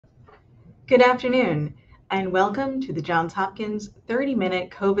Good afternoon, and welcome to the Johns Hopkins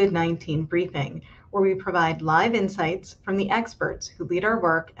 30-minute COVID-19 briefing, where we provide live insights from the experts who lead our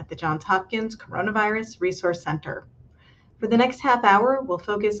work at the Johns Hopkins Coronavirus Resource Center. For the next half hour, we'll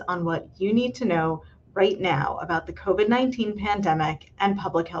focus on what you need to know right now about the COVID-19 pandemic and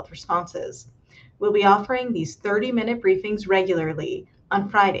public health responses. We'll be offering these 30-minute briefings regularly on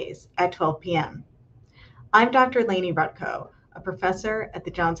Fridays at 12 p.m. I'm Dr. Lainie Rutkow, a professor at the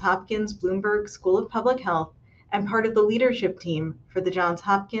Johns Hopkins Bloomberg School of Public Health and part of the leadership team for the Johns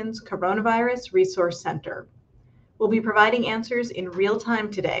Hopkins Coronavirus Resource Center. We'll be providing answers in real time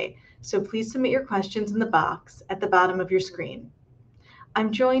today, so please submit your questions in the box at the bottom of your screen.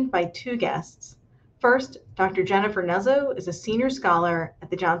 I'm joined by two guests. First, Dr. Jennifer Nuzzo is a senior scholar at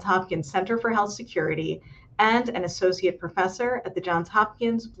the Johns Hopkins Center for Health Security and an associate professor at the Johns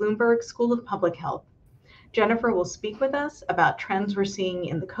Hopkins Bloomberg School of Public Health. Jennifer will speak with us about trends we're seeing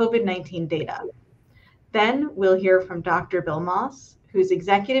in the COVID-19 data. Then we'll hear from Dr. Bill Moss, who's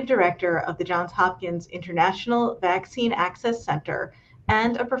executive director of the Johns Hopkins International Vaccine Access Center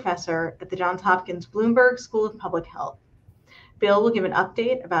and a professor at the Johns Hopkins Bloomberg School of Public Health. Bill will give an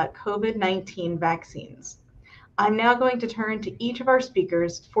update about COVID-19 vaccines. I'm now going to turn to each of our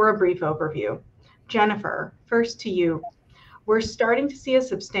speakers for a brief overview. Jennifer, first to you. We're starting to see a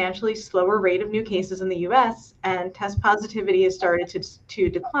substantially slower rate of new cases in the US, and test positivity has started to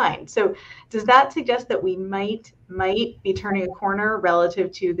decline. So does that suggest that we might be turning a corner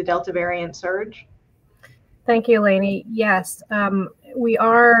relative to the Delta variant surge? Thank you, Lainie. Yes, we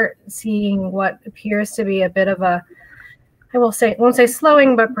are seeing what appears to be a bit of a, I won't say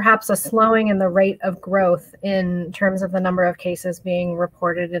slowing, but perhaps a slowing in the rate of growth in terms of the number of cases being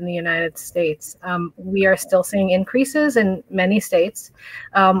reported in the United States. We are still seeing increases in many states,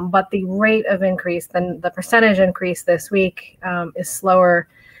 but the rate of increase, the percentage increase this week is slower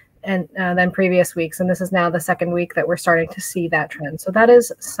than previous weeks. And this is now the second week that we're starting to see that trend. So that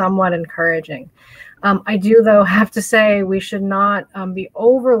is somewhat encouraging. I do, though, have to say we should not be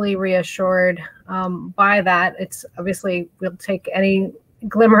overly reassured by that. It's obviously, we'll take any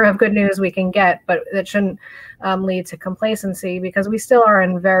glimmer of good news we can get, but that shouldn't lead to complacency because we still are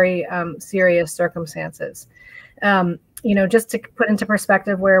in very serious circumstances. Just to put into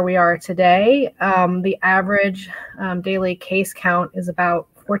perspective where we are today, the average daily case count is about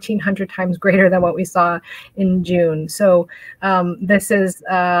 1,400 times greater than what we saw in June. So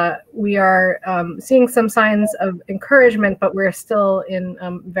we are seeing some signs of encouragement, but we're still in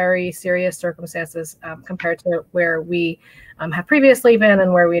very serious circumstances compared to where we have previously been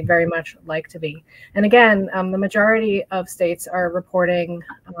and where we'd very much like to be. And again, the majority of states are reporting,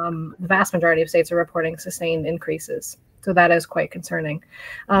 the vast majority of states are reporting sustained increases. So that is quite concerning.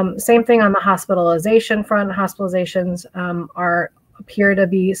 Same thing on the hospitalization front. Hospitalizations appear to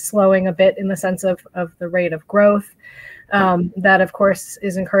be slowing a bit in the sense of the rate of growth. That, of course,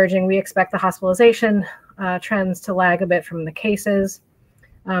 is encouraging. We expect the hospitalization trends to lag a bit from the cases.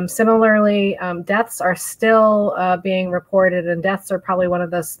 Similarly, deaths are still being reported, and deaths are probably one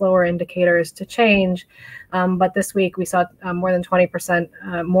of the slower indicators to change. But this week we saw more than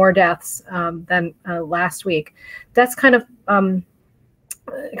 20% more deaths than last week. Deaths kind of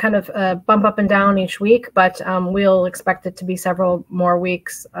bump up and down each week, but we'll expect it to be several more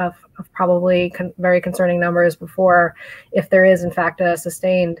weeks of probably very concerning numbers before, if there is in fact a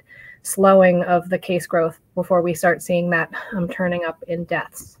sustained slowing of the case growth, before we start seeing that turning up in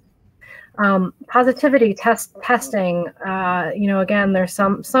deaths. Positivity testing, again, there's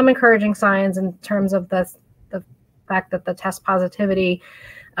some encouraging signs in terms of the fact that the test positivity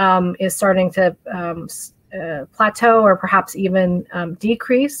is starting to plateau or perhaps even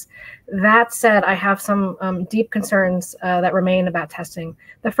decrease. That said, I have some deep concerns that remain about testing.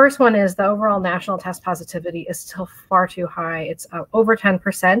 The first one is the overall national test positivity is still far too high. It's over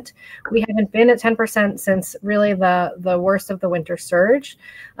 10%. We haven't been at 10% since really the worst of the winter surge.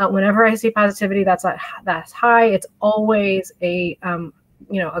 Whenever I see positivity that's high, it's always a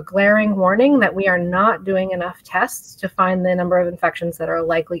glaring warning that we are not doing enough tests to find the number of infections that are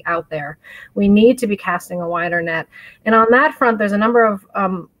likely out there. We need to be casting a wider net. And on that front, there's a number of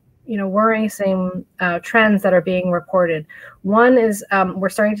worrisome trends that are being reported. One is we're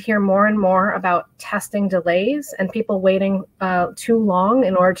starting to hear more and more about testing delays and people waiting too long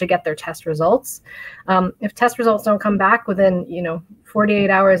in order to get their test results. If test results don't come back within 48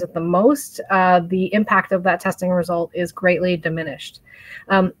 hours at the most, the impact of that testing result is greatly diminished.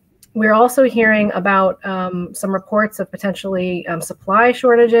 We're also hearing about some reports of potentially supply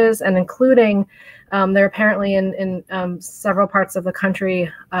shortages, and including there apparently in several parts of the country,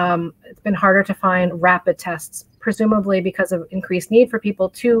 it's been harder to find rapid tests presumably because of increased need for people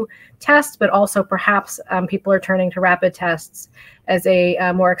to test, but also perhaps people are turning to rapid tests as a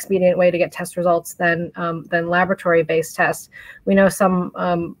more expedient way to get test results than laboratory-based tests. We know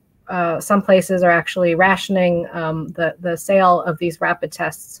some places are actually rationing the sale of these rapid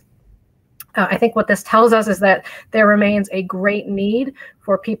tests. I think what this tells us is that there remains a great need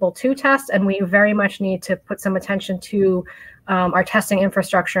for people to test, and we very much need to put some attention to our testing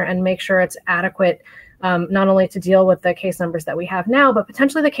infrastructure and make sure it's adequate, not only to deal with the case numbers that we have now, but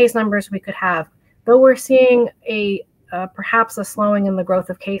potentially the case numbers we could have. Though we're seeing perhaps a slowing in the growth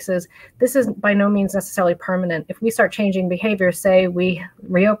of cases, this is by no means necessarily permanent. If we start changing behavior, say we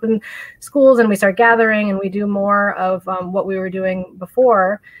reopen schools and we start gathering and we do more of what we were doing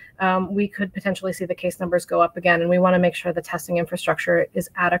before, we could potentially see the case numbers go up again, and we want to make sure the testing infrastructure is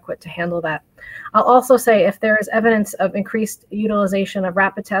adequate to handle that. I'll also say if there is evidence of increased utilization of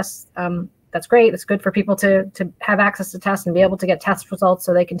rapid tests, that's great. It's good for people to have access to tests and be able to get test results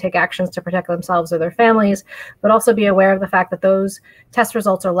so they can take actions to protect themselves or their families, but also be aware of the fact that those test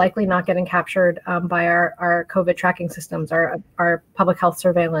results are likely not getting captured by our COVID tracking systems, our public health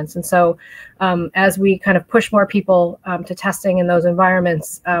surveillance. And so as we kind of push more people to testing in those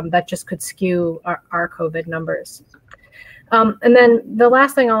environments, that just could skew our COVID numbers. And then the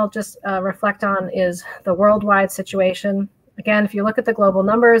last thing I'll just reflect on is the worldwide situation. Again, if you look at the global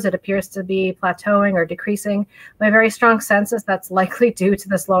numbers, it appears to be plateauing or decreasing. My very strong sense is that's likely due to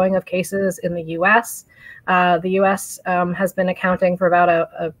the slowing of cases in the US. The US has been accounting for about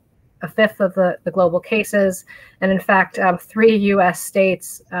a fifth of the global cases. And in fact, 3 US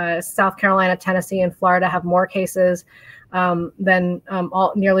states, South Carolina, Tennessee, and Florida, have more cases than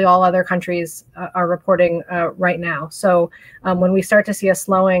nearly all other countries are reporting right now. So when we start to see a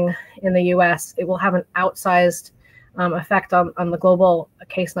slowing in the US, it will have an outsized effect on the global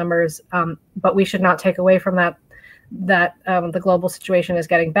case numbers, but we should not take away from that the global situation is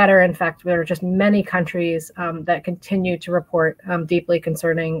getting better. In fact, there are just many countries that continue to report deeply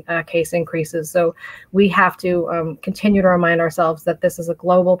concerning case increases. So we have to continue to remind ourselves that this is a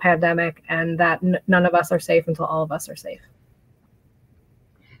global pandemic and that none of us are safe until all of us are safe.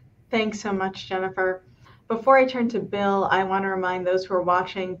 Thanks so much, Jennifer. Before I turn to Bill, I want to remind those who are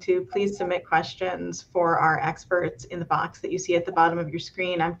watching to please submit questions for our experts in the box that you see at the bottom of your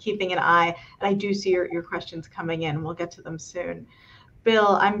screen. I'm keeping an eye, and I do see your questions coming in. We'll get to them soon.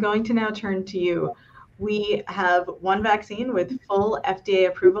 Bill, I'm going to now turn to you. We have one vaccine with full FDA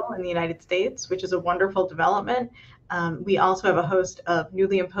approval in the United States, which is a wonderful development. We also have a host of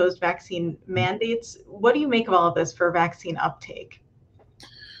newly imposed vaccine mandates. What do you make of all of this for vaccine uptake?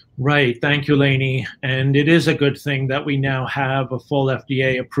 Right. Thank you, Lainie. And it is a good thing that we now have a full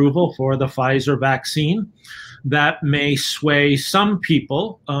FDA approval for the Pfizer vaccine. That may sway some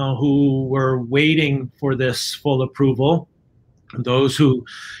people who were waiting for this full approval, those who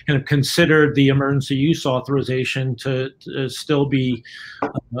kind of considered the emergency use authorization to still be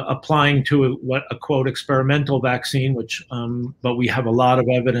applying to a quote experimental vaccine, which but we have a lot of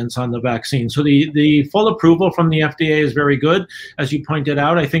evidence on the vaccine. So the full approval from the FDA is very good. As you pointed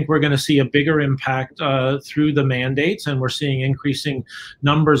out, I think we're going to see a bigger impact through the mandates, and we're seeing increasing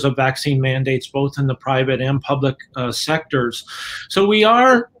numbers of vaccine mandates both in the private and public sectors. So we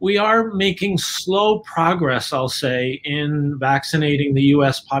are making slow progress, I'll say, in vaccinating the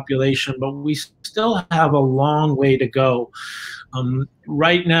U.S. population, but we still have a long way to go.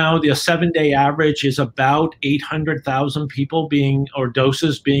 Right now, the 7-day average is about 800,000 people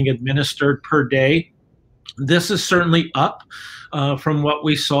doses being administered per day. This is certainly up from what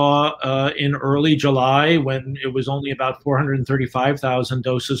we saw in early July, when it was only about 435,000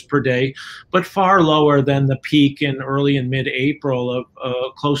 doses per day, but far lower than the peak in early and mid-April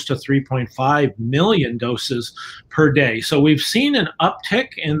of close to 3.5 million doses per day. So we've seen an uptick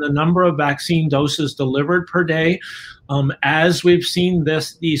in the number of vaccine doses delivered per day. As we've seen the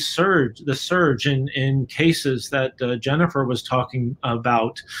surge in cases that Jennifer was talking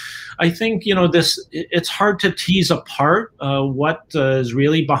about, I think it's hard to tease apart what is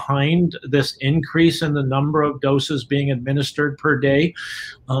really behind this increase in the number of doses being administered per day.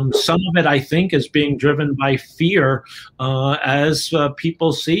 Some of it, I think, is being driven by fear as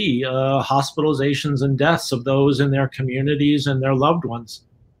people see hospitalizations and deaths of those in their communities and their loved ones.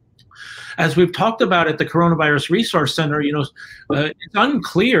 As we've talked about at the Coronavirus Resource Center, it's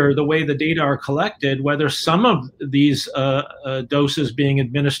unclear the way the data are collected whether some of these doses being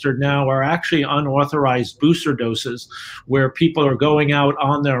administered now are actually unauthorized booster doses, where people are going out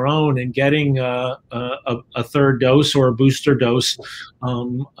on their own and getting a third dose or a booster dose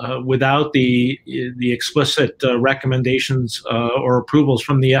without the explicit recommendations or approvals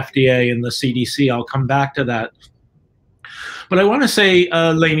from the FDA and the CDC. I'll come back to that. But I want to say,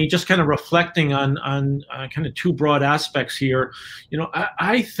 Lainie, just kind of reflecting on kind of two broad aspects here.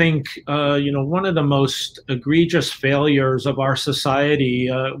 I think one of the most egregious failures of our society,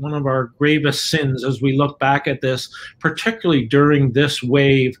 one of our gravest sins as we look back at this, particularly during this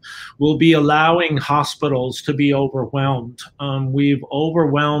wave, will be allowing hospitals to be overwhelmed. We've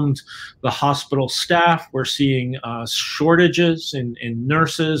overwhelmed the hospital staff. We're seeing shortages in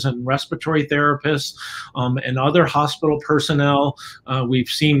nurses and respiratory therapists and other hospital personnel. We've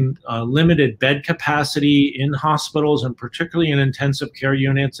seen limited bed capacity in hospitals, and particularly in intensive care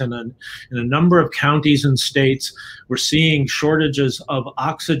units, and in a number of counties and states. We're seeing shortages of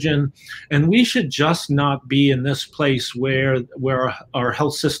oxygen, and we should just not be in this place where our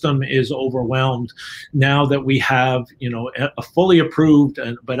health system is overwhelmed now that we have a fully approved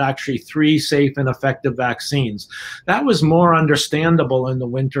but actually 3 safe and effective vaccines. That was more understandable in the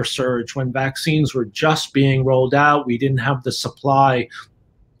winter surge when vaccines were just being rolled out. We didn't have the supply.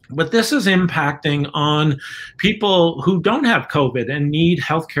 But this is impacting on people who don't have COVID and need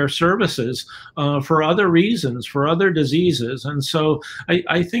healthcare services for other reasons, for other diseases. And so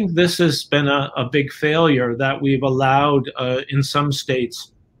I think this has been a big failure that we've allowed in some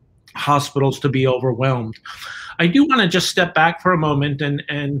states hospitals to be overwhelmed. I do want to just step back for a moment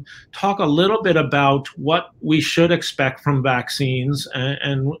and talk a little bit about what we should expect from vaccines,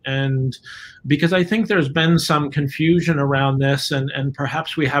 and because I think there's been some confusion around this, and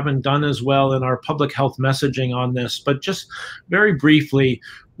perhaps we haven't done as well in our public health messaging on this. But just very briefly,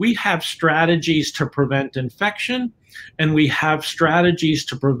 we have strategies to prevent infection, and we have strategies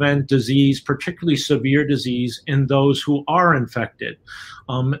to prevent disease, particularly severe disease, in those who are infected.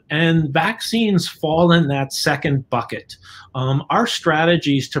 And vaccines fall in that second bucket. Our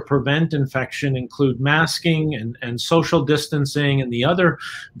strategies to prevent infection include masking and social distancing and the other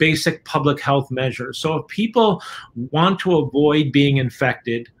basic public health measures. So if people want to avoid being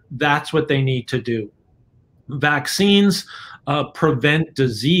infected, that's what they need to do. Vaccines prevent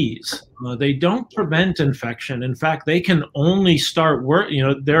disease. They don't prevent infection. In fact, they can only start work.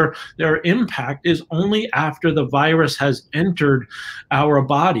 Their impact is only after the virus has entered our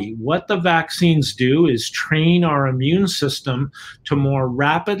body. What the vaccines do is train our immune system to more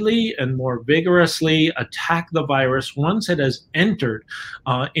rapidly and more vigorously attack the virus once it has entered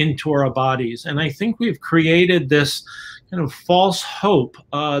into our bodies. And I think we've created this kind of false hope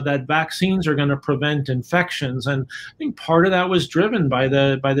that vaccines are going to prevent infections, and I think part of that was driven by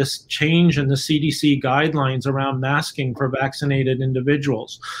this change in the CDC guidelines around masking for vaccinated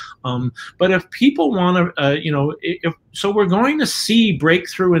individuals. But if people want to, so we're going to see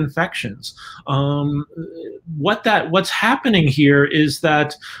breakthrough infections. What's happening here is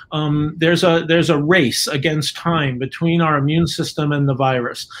that there's a race against time between our immune system and the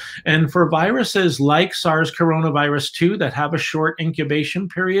virus, and for viruses like SARS coronavirus 2 that have a short incubation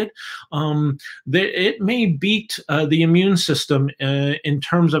period, it may beat the immune system in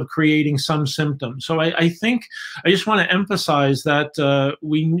terms of creating some symptoms. So I think I just want to emphasize that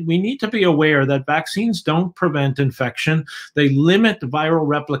we need to be aware that vaccines don't prevent infection. They limit viral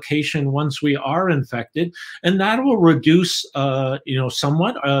replication once we are infected, and that will reduce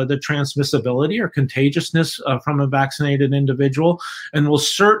somewhat the transmissibility or contagiousness from a vaccinated individual, and will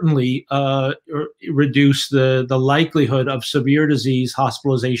certainly reduce the likelihood of severe disease,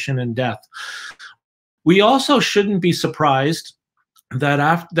 hospitalization, and death. We also shouldn't be surprised that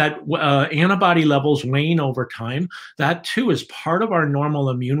antibody levels wane over time. That too is part of our normal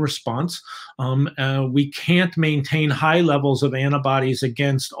immune response. We can't maintain high levels of antibodies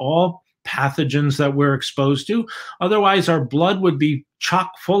against all pathogens that we're exposed to. Otherwise, our blood would be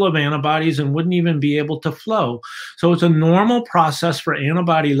chock full of antibodies and wouldn't even be able to flow. So it's a normal process for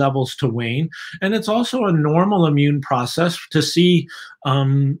antibody levels to wane, and it's also a normal immune process to see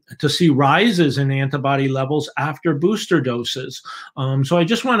rises in antibody levels after booster doses. So I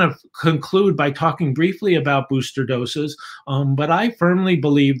just want to conclude by talking briefly about booster doses, but I firmly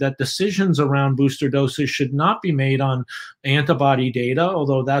believe that decisions around booster doses should not be made on antibody data,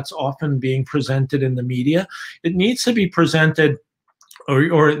 although that's often being presented in the media. It needs to be presented,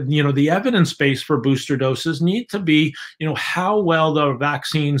 or the evidence base for booster doses need to be, how well the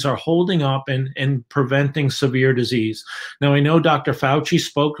vaccines are holding up and preventing severe disease. Now, I know Dr. Fauci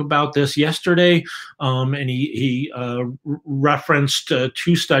spoke about this yesterday, and he referenced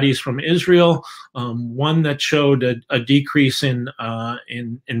 2 studies from Israel, one that showed a decrease in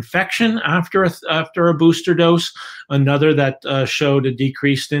infection after a booster dose, another that showed a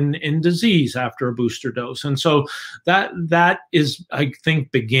decrease in disease after a booster dose. And so that is, I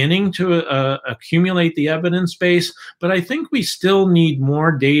think, beginning to accumulate the evidence base, but I think we still need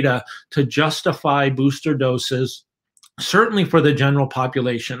more data to justify booster doses certainly for the general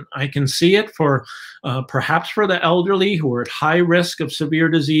population. I can see it for perhaps for the elderly who are at high risk of severe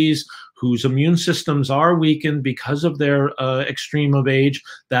disease, whose immune systems are weakened because of their extreme of age.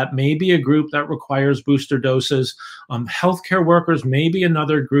 That may be a group that requires booster doses. Healthcare workers may be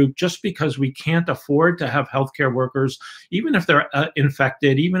another group, just because we can't afford to have healthcare workers, even if they're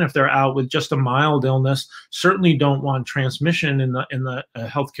infected, even if they're out with just a mild illness, certainly don't want transmission in the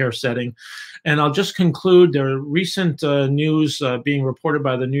healthcare setting. And I'll just conclude, there are recent news being reported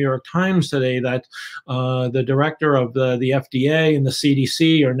by the New York Times today that the director of the FDA and the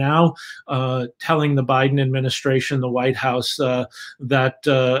CDC are now telling the Biden administration, the White House, that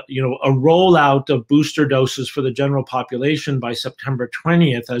a rollout of booster doses for the general population by September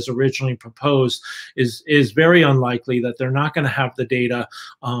 20th, as originally proposed, is very unlikely. That they're not going to have the data.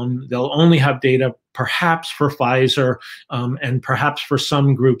 They'll only have data perhaps for Pfizer and perhaps for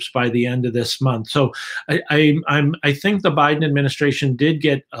some groups by the end of this month. So I think the Biden administration did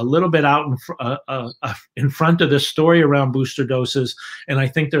get a little bit out in front of this story around booster doses, and I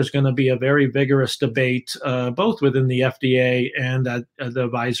think there's going to be a very vigorous debate both within the FDA and the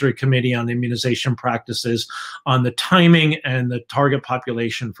Advisory Committee on Immunization Practices on the timing and the target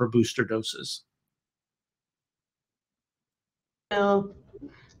population for booster doses. Bill,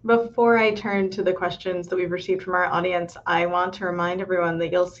 before I turn to the questions that we've received from our audience, I want to remind everyone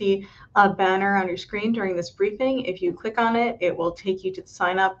that you'll see a banner on your screen during this briefing. If you click on it, it will take you to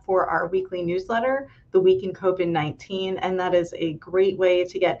sign up for our weekly newsletter, The Week in COVID-19, and that is a great way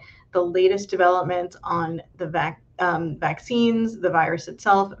to get the latest developments on the vaccines, the virus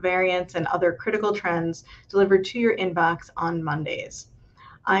itself, variants, and other critical trends delivered to your inbox on Mondays.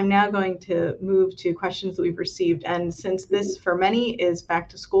 I'm now going to move to questions that we've received. And since this, for many, is back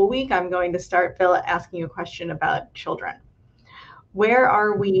to school week, I'm going to start, Phil, asking you a question about children. Where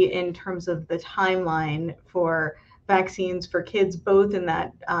are we in terms of the timeline for vaccines for kids, both in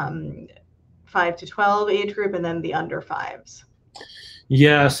that 5 to 12 age group and then the under 5s?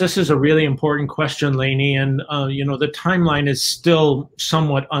 Yes, this is a really important question, Lainie. And, the timeline is still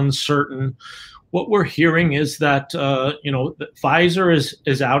somewhat uncertain. What we're hearing is that, Pfizer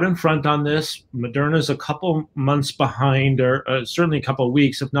is out in front on this. Moderna's a couple months behind, or certainly a couple of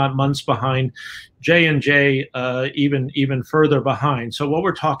weeks, if not months behind. J&J even further behind. So what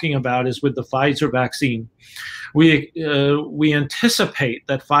we're talking about is with the Pfizer vaccine, we anticipate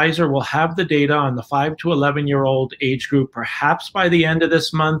that Pfizer will have the data on the 5 to 11-year-old age group perhaps by the end of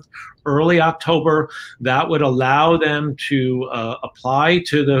this month, early October. That would allow them to apply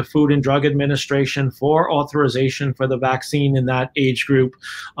to the Food and Drug Administration for authorization for the vaccine in that age group.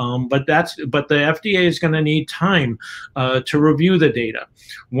 But the FDA is going to need time to review the data.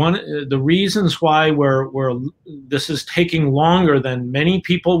 The reasons why this is taking longer than many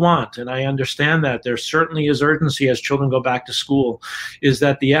people want, and I understand that there certainly is urgency as children go back to school, is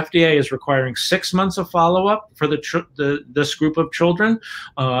that the FDA is requiring 6 months of follow-up for this group of children,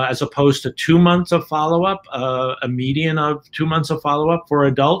 as opposed to 2 months of follow-up, a median of 2 months of follow-up for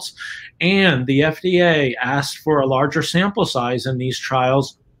adults. And the FDA asked for a larger sample size in these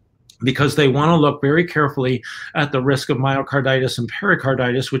trials because they want to look very carefully at the risk of myocarditis and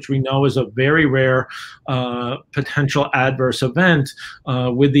pericarditis, which we know is a very rare potential adverse event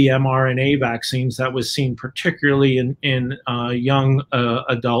with the mRNA vaccines that was seen particularly in young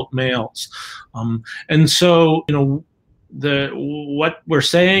adult males. And so, what we're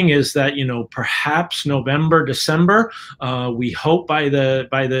saying is that, perhaps November, December, we hope by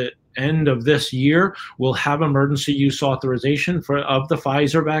the end of this year, we'll have emergency use authorization of the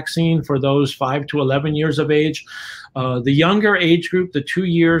Pfizer vaccine for those 5 to 11 years of age. The younger age group, the 2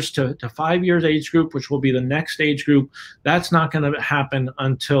 years to 5 years age group, which will be the next age group, that's not going to happen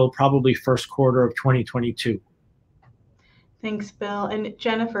until probably first quarter of 2022. Thanks, Bill. And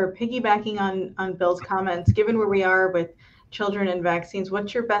Jennifer, piggybacking on Bill's comments, given where we are with children and vaccines,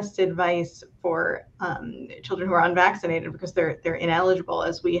 what's your best advice for children who are unvaccinated because they're ineligible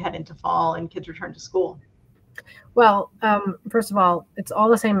as we head into fall and kids return to school? Well, first of all, it's all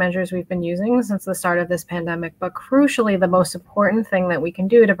the same measures we've been using since the start of this pandemic. But crucially, the most important thing that we can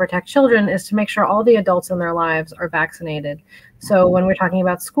do to protect children is to make sure all the adults in their lives are vaccinated. So when we're talking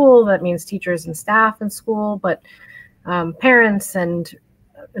about school, that means teachers and staff in school, but parents and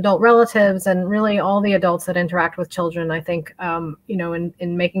adult relatives and really all the adults that interact with children, I think,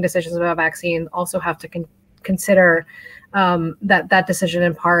 in making decisions about vaccines also have to consider that decision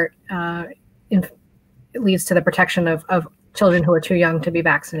in part leads to the protection of children who are too young to be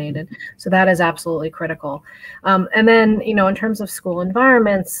vaccinated. So that is absolutely critical. And then, in terms of school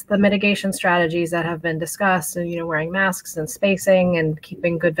environments, the mitigation strategies that have been discussed, and, wearing masks and spacing and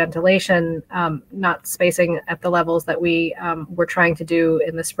keeping good ventilation, not spacing at the levels that we were trying to do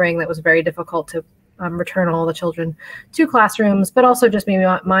in the spring. That was very difficult to return all the children to classrooms, but also just being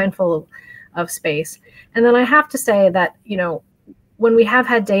mindful of space. And then I have to say that, when we have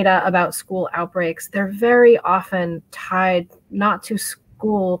had data about school outbreaks, they're very often tied not to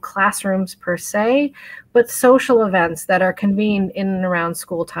school classrooms per se, but social events that are convened in and around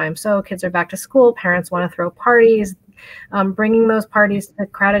school time. So kids are back to school, parents want to throw parties, bringing those parties to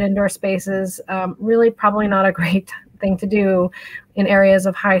crowded indoor spaces, really probably not a great thing to do in areas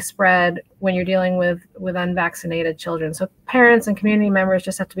of high spread when you're dealing with unvaccinated children. So parents and community members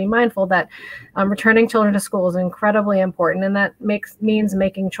just have to be mindful that returning children to school is incredibly important, and that means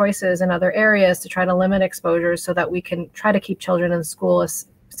making choices in other areas to try to limit exposures so that we can try to keep children in school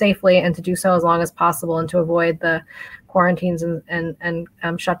safely, and to do so as long as possible, and to avoid the quarantines and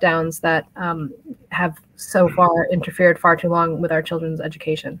shutdowns that have so far interfered far too long with our children's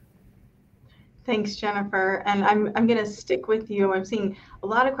education. Thanks, Jennifer. And I'm going to stick with you. I'm seeing a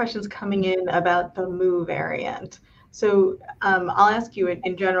lot of questions coming in about the Mu variant. So I'll ask you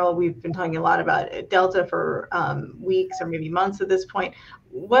in general, we've been talking a lot about Delta for weeks or maybe months at this point.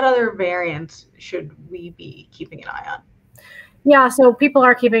 What other variants should we be keeping an eye on? Yeah, so people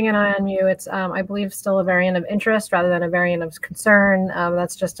are keeping an eye on Mu. It's, I believe, still a variant of interest rather than a variant of concern.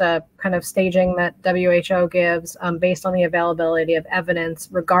 That's just a kind of staging that WHO gives based on the availability of evidence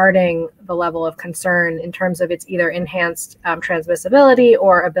regarding the level of concern in terms of its either enhanced transmissibility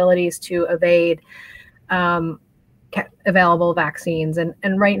or abilities to evade available vaccines.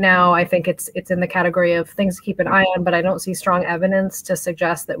 And right now, I think it's in the category of things to keep an eye on, but I don't see strong evidence to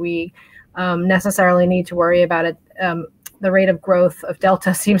suggest that we necessarily need to worry about it. The rate of growth of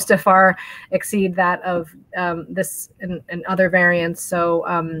Delta seems to far exceed that of this and other variants. So,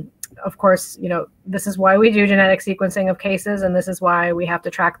 of course, this is why we do genetic sequencing of cases, and this is why we have to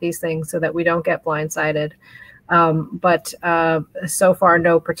track these things so that we don't get blindsided. But so far,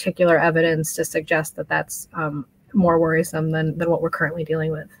 no particular evidence to suggest that that's more worrisome than what we're currently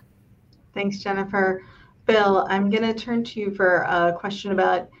dealing with. Thanks, Jennifer. Bill, I'm going to turn to you for a question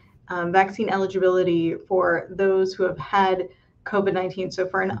about vaccine eligibility for those who have had COVID-19. So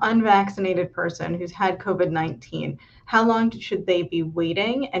for an unvaccinated person who's had COVID-19, how long should they be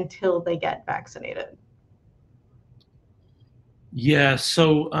waiting until they get vaccinated? Yeah,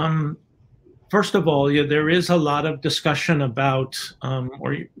 so first of all, there is a lot of discussion about,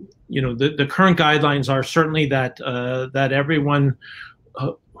 the current guidelines are certainly that that everyone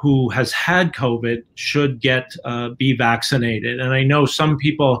who has had COVID should be vaccinated, and I know some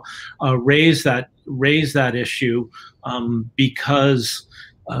people raise that issue because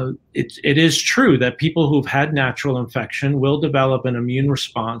it is true that people who've had natural infection will develop an immune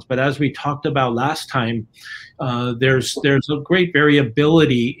response. But as we talked about last time, there's a great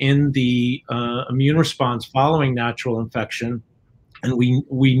variability in the immune response following natural infection. And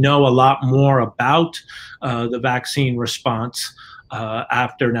we know a lot more about the vaccine response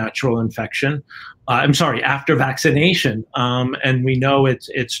after natural infection. After vaccination, and we know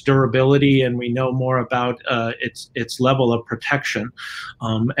its durability, and we know more about its level of protection.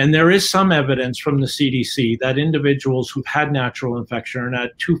 And there is some evidence from the CDC that individuals who've had natural infection are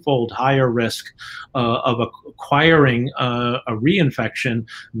at twofold higher risk of acquiring a reinfection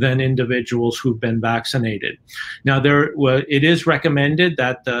than individuals who've been vaccinated. Now, it is recommended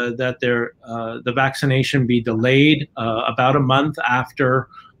that the vaccination be delayed about a month after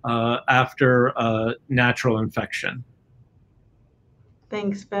natural infection.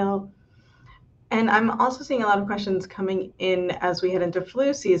 Thanks, Bill. And I'm also seeing a lot of questions coming in as we head into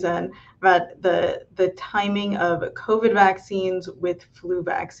flu season about the timing of COVID vaccines with flu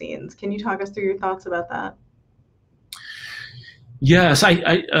vaccines. Can you talk us through your thoughts about that? Yes,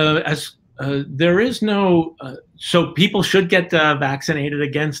 there is no, so people should get vaccinated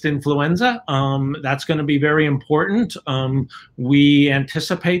against influenza. That's going to be very important. We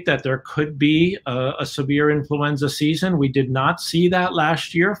anticipate that there could be a severe influenza season. We did not see that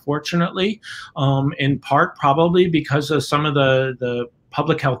last year, fortunately, in part probably because of some of the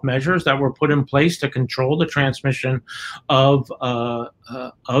public health measures that were put in place to control the transmission of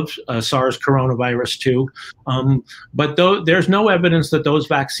SARS coronavirus 2. But there's no evidence that those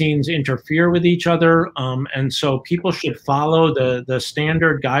vaccines interfere with each other. And so people should follow the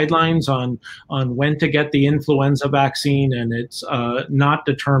standard guidelines on when to get the influenza vaccine. And it's not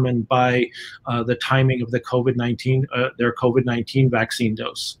determined by the timing of the their COVID-19 vaccine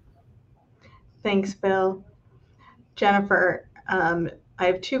dose. Thanks, Bill. Jennifer, I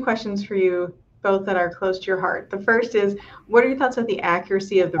have two questions for you, both that are close to your heart. The first is, what are your thoughts on the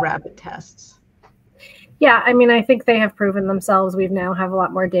accuracy of the rapid tests? Yeah, I mean, I think they have proven themselves. We now have a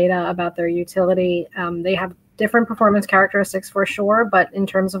lot more data about their utility. They have different performance characteristics for sure, but in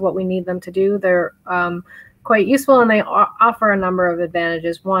terms of what we need them to do, they're quite useful, and they offer a number of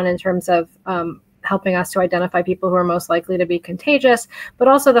advantages. One, in terms of helping us to identify people who are most likely to be contagious, but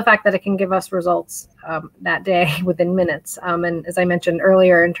also the fact that it can give us results that day within minutes. And as I mentioned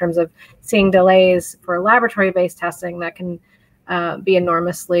earlier, in terms of seeing delays for laboratory-based testing, that can be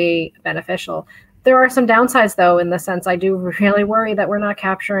enormously beneficial. There are some downsides, though, in the sense I do really worry that we're not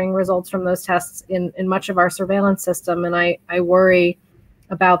capturing results from those tests in much of our surveillance system. And I worry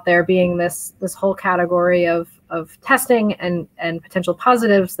about there being this whole category of testing and potential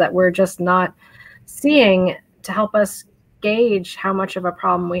positives that we're just not seeing to help us gauge how much of a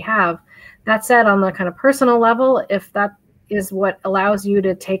problem we have. That said, on the kind of personal level, if that is what allows you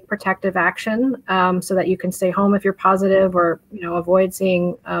to take protective action so that you can stay home if you're positive, or avoid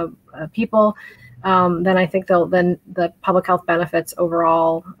seeing people, then I think then the public health benefits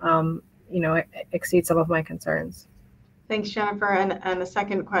overall exceed some of my concerns. Thanks, Jennifer. And a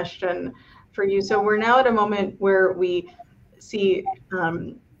second question for you. So we're now at a moment where we see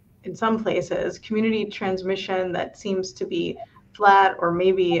in some places community transmission that seems to be flat or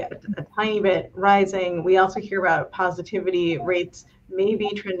maybe a tiny bit rising. We also hear about positivity rates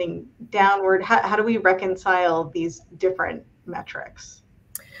maybe trending downward. How do we reconcile these different metrics?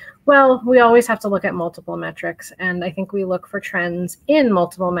 Well, we always have to look at multiple metrics, and I think we look for trends in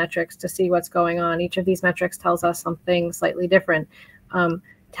multiple metrics to see what's going on. Each of these metrics tells us something slightly different.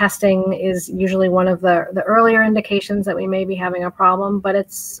 Testing is usually one of the earlier indications that we may be having a problem, but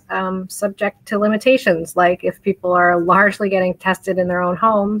it's subject to limitations. Like if people are largely getting tested in their own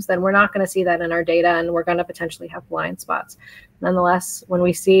homes, then we're not going to see that in our data, and we're going to potentially have blind spots. Nonetheless, when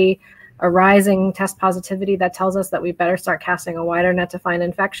we see a rising test positivity, that tells us that we better start casting a wider net to find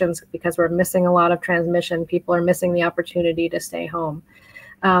infections, because we're missing a lot of transmission. People are missing the opportunity to stay home.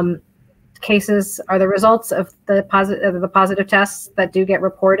 Cases are the results of the positive tests that do get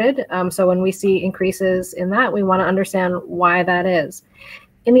reported. So when we see increases in that, we want to understand why that is.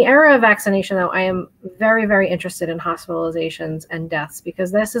 In the era of vaccination, though, I am very, very interested in hospitalizations and deaths,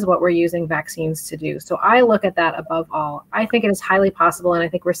 because this is what we're using vaccines to do. So I look at that above all. I think it is highly possible, and I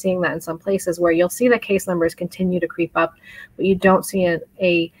think we're seeing that in some places, where you'll see the case numbers continue to creep up, but you don't see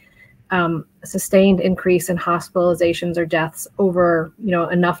a sustained increase in hospitalizations or deaths over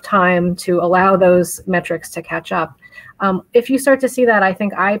enough time to allow those metrics to catch up. If you start to see that, I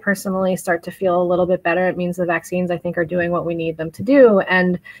think I personally start to feel a little bit better. It means the vaccines, I think, are doing what we need them to do.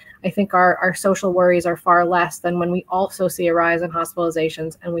 And I think our social worries are far less than when we also see a rise in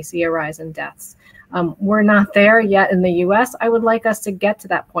hospitalizations and we see a rise in deaths. We're not there yet in the US. I would like us to get to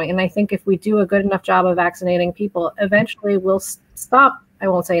that point. And I think if we do a good enough job of vaccinating people, eventually we'll stop. I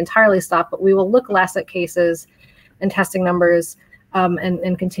won't say entirely stop, but we will look less at cases and testing numbers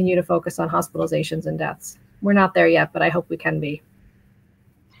and continue to focus on hospitalizations and deaths. We're not there yet, but I hope we can be.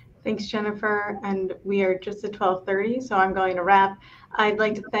 Thanks, Jennifer. And we are just at 12:30, so I'm going to wrap. I'd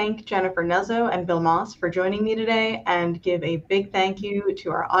like to thank Jennifer Nuzzo and Bill Moss for joining me today, and give a big thank you to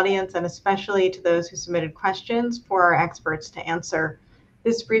our audience, and especially to those who submitted questions for our experts to answer.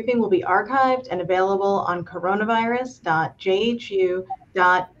 This briefing will be archived and available on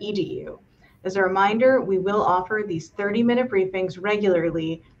coronavirus.jhu.edu. As a reminder, we will offer these 30-minute briefings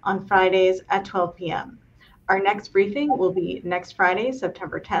regularly on Fridays at 12 p.m. Our next briefing will be next Friday,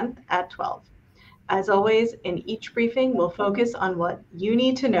 September 10th at 12. As always, in each briefing, we'll focus on what you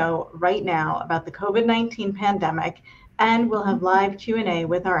need to know right now about the COVID-19 pandemic, and we'll have live Q&A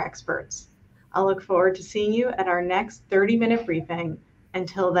with our experts. I'll look forward to seeing you at our next 30-minute briefing.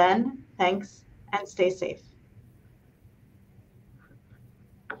 Until then, thanks and stay safe.